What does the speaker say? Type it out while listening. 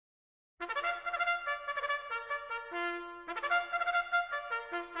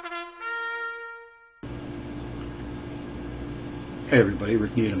Hey everybody,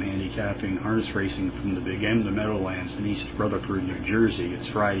 Rick Needham handicapping harness racing from the Big M, the Meadowlands in East Rutherford, New Jersey. It's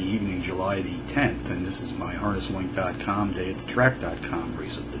Friday evening, July the 10th, and this is my harnesslink.com, dayatthetrack.com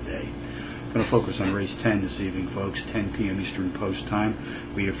race of the day. I'm going to focus on race 10 this evening, folks, 10 p.m. Eastern Post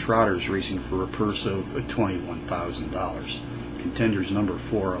Time. We have trotters racing for a purse of $21,000. Contenders number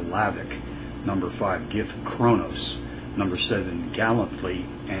 4, Lavic, number 5, Gift Kronos, number 7, Gallantly,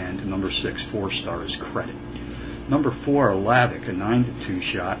 and number 6, 4 Stars Credit. Number 4, Lavic, a 9-2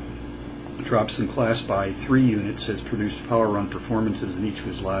 shot, drops in class by 3 units, has produced power run performances in each of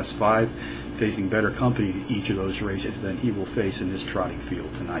his last 5, facing better company each of those races than he will face in this trotting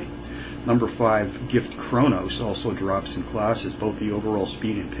field tonight. Number 5, Gift Kronos, also drops in class as both the overall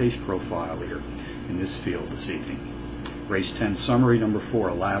speed and pace profile leader in this field this evening. Race 10 summary: number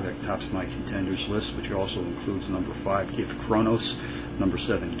 4, Lavic, tops my contenders list, which also includes number 5, Gift Kronos, number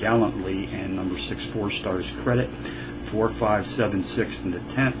 7, Gallantly, and number 6, 4 Stars Credit. 4, 5, 7, 6, and the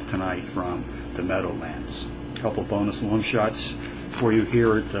 10th tonight from the Meadowlands. A couple bonus long shots for you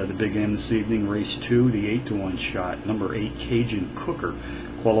here at the Big M this evening. Race 2, the 8-1 shot. Number 8, Cajun Cooker,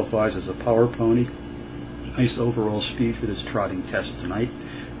 qualifies as a power pony. Nice overall speed for this trotting test tonight.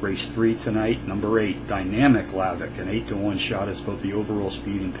 Race 3 tonight, number 8, Dynamic Lavic, an 8-1 shot as both the overall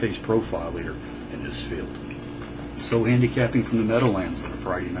speed and pace profile leader in this field. So handicapping from the Meadowlands on a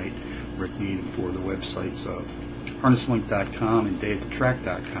Friday night. Rick Needham for the websites of harnesslink.com and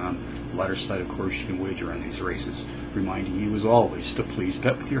dayatthetrack.com. The latter site, of course, you can wager on these races. Reminding you, as always, to please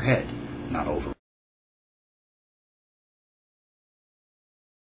bet with your head, not over.